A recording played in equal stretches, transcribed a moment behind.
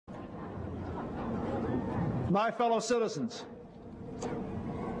My fellow citizens,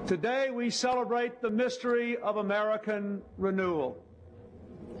 today we celebrate the mystery of American renewal.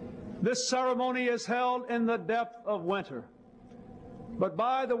 This ceremony is held in the depth of winter, but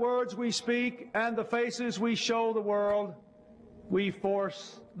by the words we speak and the faces we show the world, we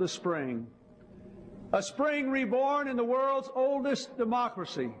force the spring. A spring reborn in the world's oldest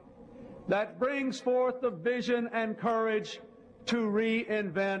democracy that brings forth the vision and courage to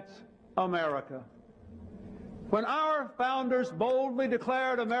reinvent America. When our founders boldly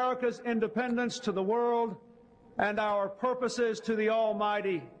declared America's independence to the world and our purposes to the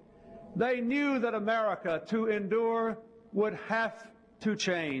Almighty, they knew that America, to endure, would have to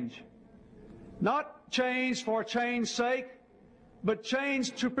change. Not change for change's sake, but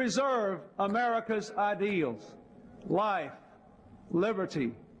change to preserve America's ideals: life,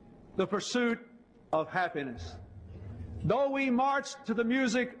 liberty, the pursuit of happiness. Though we march to the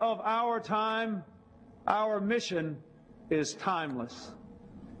music of our time, our mission is timeless.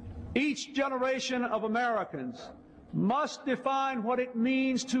 Each generation of Americans must define what it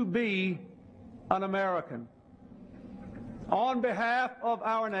means to be an American. On behalf of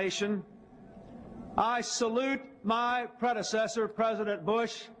our nation, I salute my predecessor, President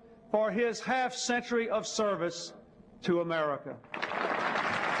Bush, for his half-century of service to America.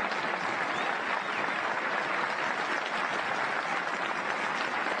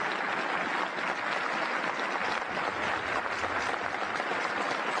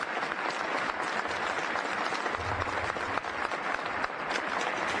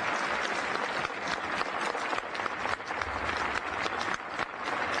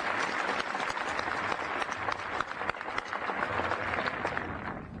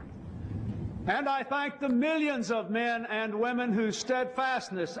 And I thank the millions of men and women whose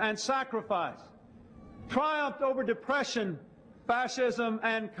steadfastness and sacrifice triumphed over depression, fascism,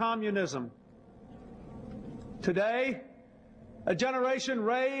 and communism. Today, a generation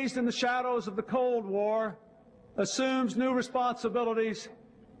raised in the shadows of the Cold War assumes new responsibilities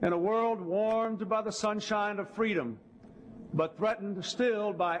in a world warmed by the sunshine of freedom, but threatened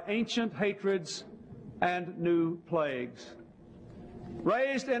still by ancient hatreds and new plagues.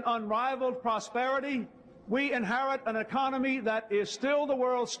 Raised in unrivaled prosperity, we inherit an economy that is still the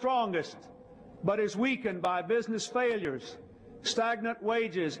world's strongest, but is weakened by business failures, stagnant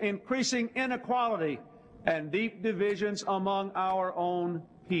wages, increasing inequality, and deep divisions among our own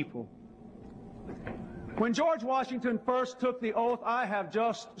people. When George Washington first took the oath I have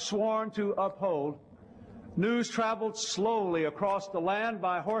just sworn to uphold, news traveled slowly across the land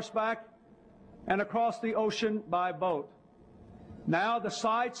by horseback and across the ocean by boat. Now the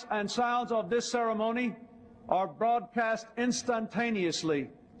sights and sounds of this ceremony are broadcast instantaneously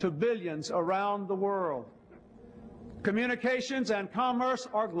to billions around the world. Communications and commerce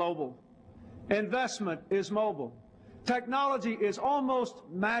are global. Investment is mobile. Technology is almost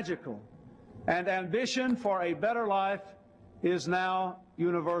magical. And ambition for a better life is now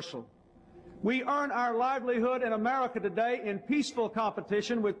universal. We earn our livelihood in America today in peaceful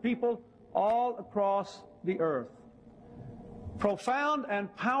competition with people all across the earth. Profound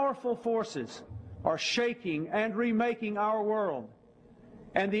and powerful forces are shaking and remaking our world.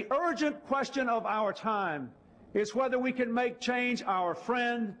 And the urgent question of our time is whether we can make change our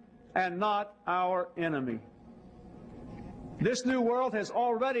friend and not our enemy. This new world has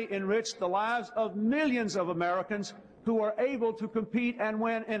already enriched the lives of millions of Americans who are able to compete and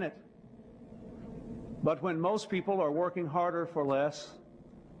win in it. But when most people are working harder for less,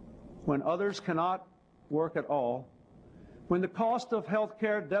 when others cannot work at all, when the cost of health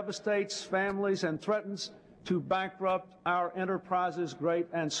care devastates families and threatens to bankrupt our enterprises great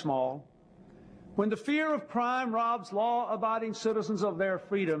and small, when the fear of crime robs law-abiding citizens of their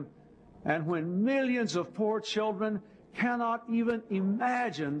freedom, and when millions of poor children cannot even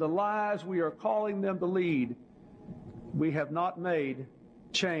imagine the lives we are calling them to lead, we have not made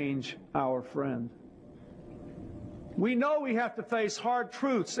change our friend. We know we have to face hard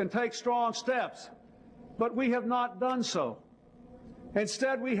truths and take strong steps, but we have not done so.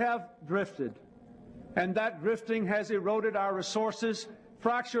 Instead, we have drifted, and that drifting has eroded our resources,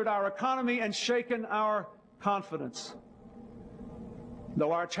 fractured our economy, and shaken our confidence.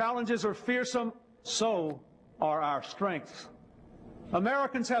 Though our challenges are fearsome, so are our strengths.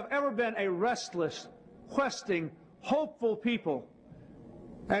 Americans have ever been a restless, questing, hopeful people,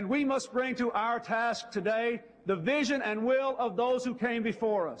 and we must bring to our task today the vision and will of those who came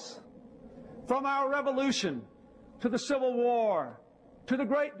before us. From our revolution to the Civil War, to the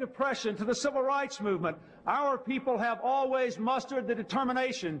Great Depression, to the Civil Rights Movement, our people have always mustered the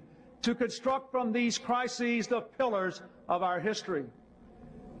determination to construct from these crises the pillars of our history.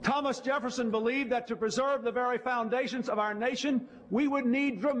 Thomas Jefferson believed that to preserve the very foundations of our nation, we would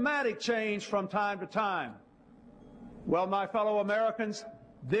need dramatic change from time to time. Well, my fellow Americans,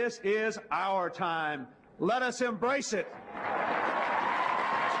 this is our time. Let us embrace it.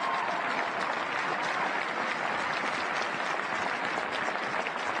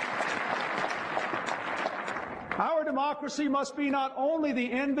 Our democracy must be not only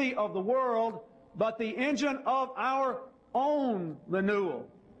the envy of the world, but the engine of our own renewal.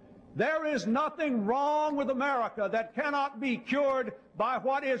 There is nothing wrong with America that cannot be cured by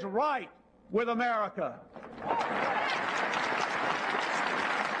what is right with America.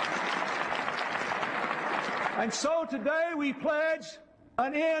 And so today we pledge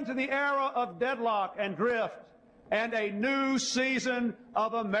an end to the era of deadlock and drift, and a new season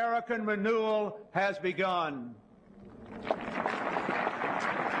of American renewal has begun.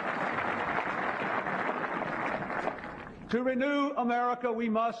 To renew America, we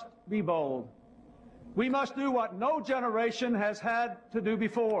must be bold. We must do what no generation has had to do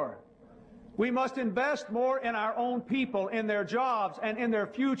before. We must invest more in our own people, in their jobs, and in their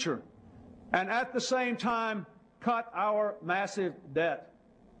future, and at the same time cut our massive debt.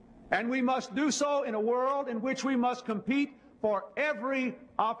 And we must do so in a world in which we must compete for every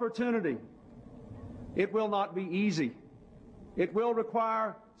opportunity. It will not be easy. It will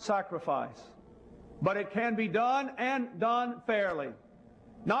require sacrifice. But it can be done, and done fairly.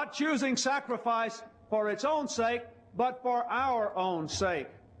 Not choosing sacrifice for its own sake, but for our own sake.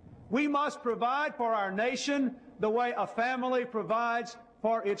 We must provide for our nation the way a family provides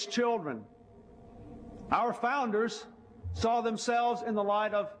for its children. Our founders saw themselves in the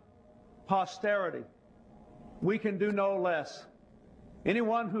light of posterity. We can do no less.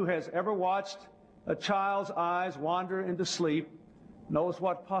 Anyone who has ever watched a child's eyes wander into sleep knows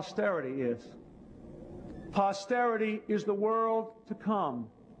what posterity is. Posterity is the world to come,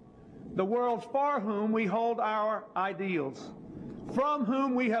 the world for whom we hold our ideals, from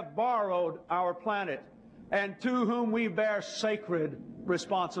whom we have borrowed our planet, and to whom we bear sacred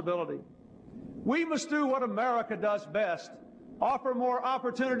responsibility. We must do what America does best, offer more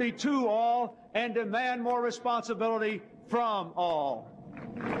opportunity to all, and demand more responsibility from all.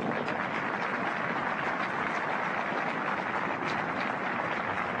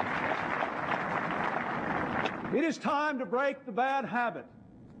 It is time to break the bad habit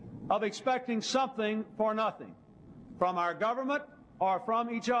of expecting something for nothing from our government or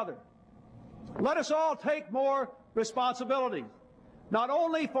from each other. Let us all take more responsibility, not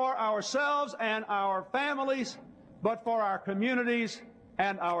only for ourselves and our families, but for our communities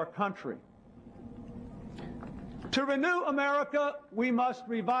and our country. To renew America, we must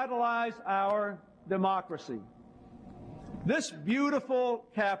revitalize our democracy. This beautiful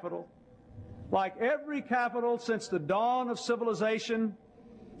capital, like every capital since the dawn of civilization,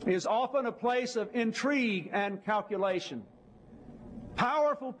 is often a place of intrigue and calculation.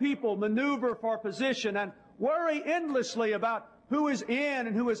 Powerful people maneuver for position and worry endlessly about who is in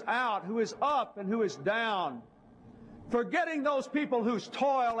and who is out, who is up and who is down, forgetting those people whose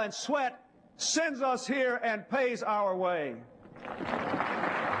toil and sweat sends us here and pays our way.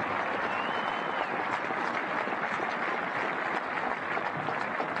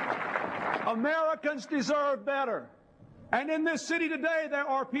 Americans deserve better. And in this city today, there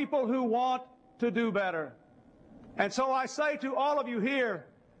are people who want to do better. And so I say to all of you here,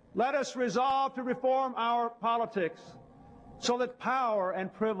 let us resolve to reform our politics so that power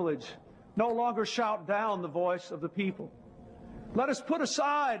and privilege no longer shout down the voice of the people. Let us put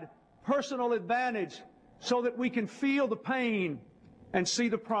aside personal advantage so that we can feel the pain and see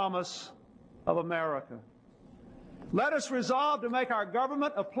the promise of America. Let us resolve to make our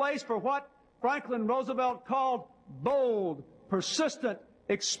government a place for what Franklin Roosevelt called bold, persistent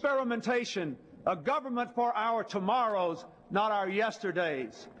experimentation, a government for our tomorrows, not our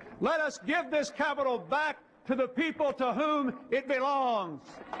yesterdays. Let us give this capital back to the people to whom it belongs.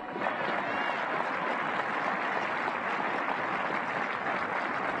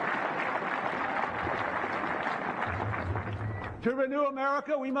 To renew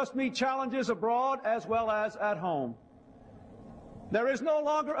America, we must meet challenges abroad as well as at home. There is no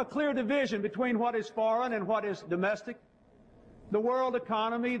longer a clear division between what is foreign and what is domestic. The world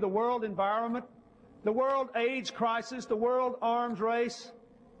economy, the world environment, the world AIDS crisis, the world arms race,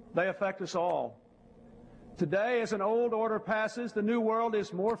 they affect us all. Today, as an old order passes, the new world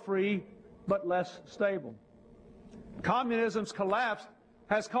is more free but less stable. Communism's collapse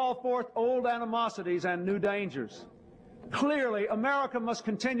has called forth old animosities and new dangers. Clearly, America must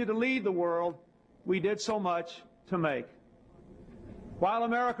continue to lead the world we did so much to make. While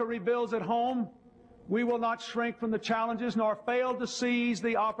America rebuilds at home, we will not shrink from the challenges nor fail to seize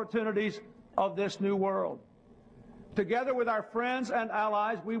the opportunities of this new world. Together with our friends and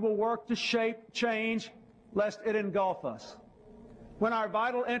allies, we will work to shape change lest it engulf us. When our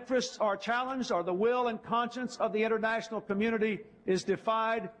vital interests are challenged or the will and conscience of the international community is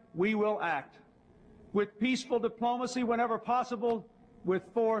defied, we will act. With peaceful diplomacy whenever possible, with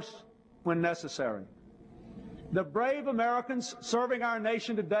force when necessary. The brave Americans serving our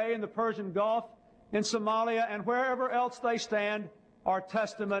nation today in the Persian Gulf, in Somalia, and wherever else they stand are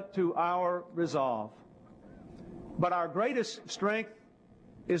testament to our resolve. But our greatest strength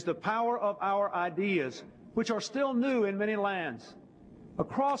is the power of our ideas, which are still new in many lands.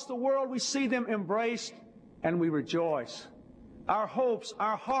 Across the world, we see them embraced and we rejoice. Our hopes,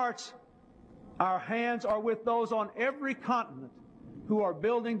 our hearts, our hands are with those on every continent who are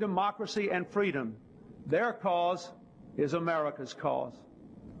building democracy and freedom. Their cause is America's cause.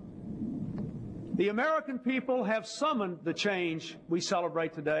 The American people have summoned the change we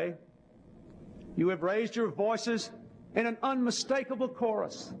celebrate today. You have raised your voices in an unmistakable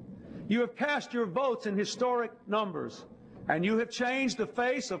chorus. You have cast your votes in historic numbers, and you have changed the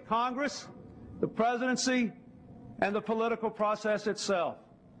face of Congress, the presidency, and the political process itself.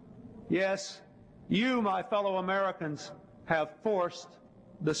 Yes, you, my fellow Americans, have forced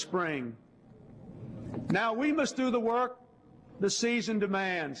the spring. Now we must do the work the season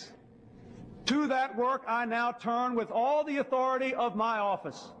demands. To that work I now turn with all the authority of my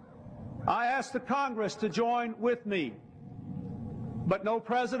office. I ask the Congress to join with me. But no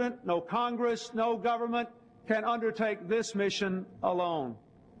president, no Congress, no government can undertake this mission alone.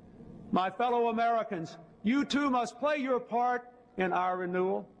 My fellow Americans, you too must play your part in our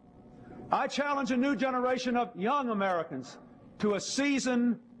renewal. I challenge a new generation of young Americans to a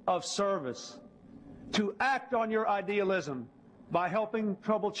season of service, to act on your idealism by helping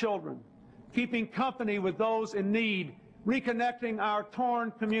troubled children, keeping company with those in need, reconnecting our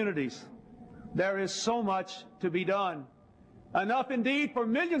torn communities. There is so much to be done. Enough indeed for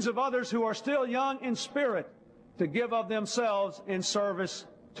millions of others who are still young in spirit to give of themselves in service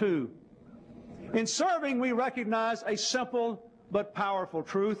too. In serving, we recognize a simple but powerful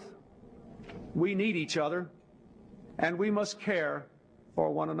truth. We need each other, and we must care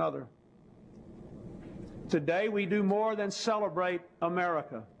for one another. Today, we do more than celebrate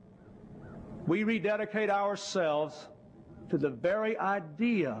America. We rededicate ourselves to the very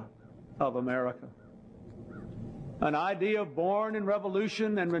idea of America. An idea born in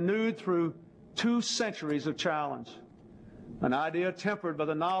revolution and renewed through 2 centuries of challenge. An idea tempered by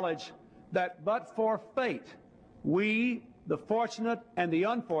the knowledge that but for fate, we, the fortunate and the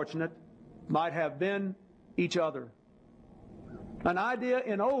unfortunate, might have been each other. An idea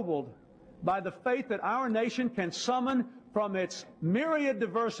ennobled by the faith that our nation can summon from its myriad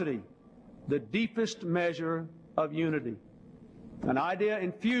diversity the deepest measure of unity. An idea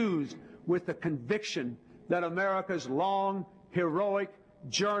infused with the conviction that America's long, heroic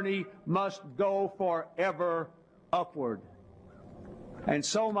journey must go forever upward. And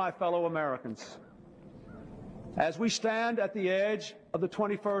so, my fellow Americans, as we stand at the edge of the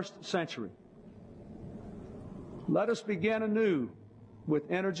 21st century, let us begin anew with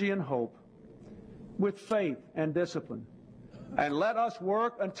energy and hope, with faith and discipline, and let us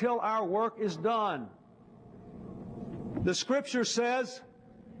work until our work is done. The Scripture says,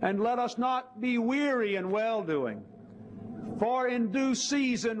 and let us not be weary in well-doing, for in due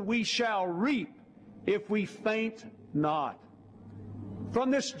season we shall reap if we faint not. From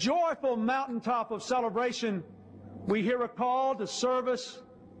this joyful mountaintop of celebration, we hear a call to service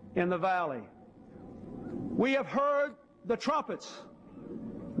in the valley. We have heard the trumpets.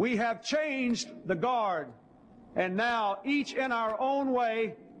 We have changed the guard. And now, each in our own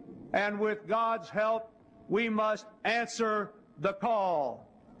way, and with God's help, we must answer the call.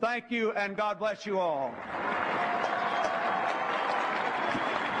 Thank you, and God bless you all.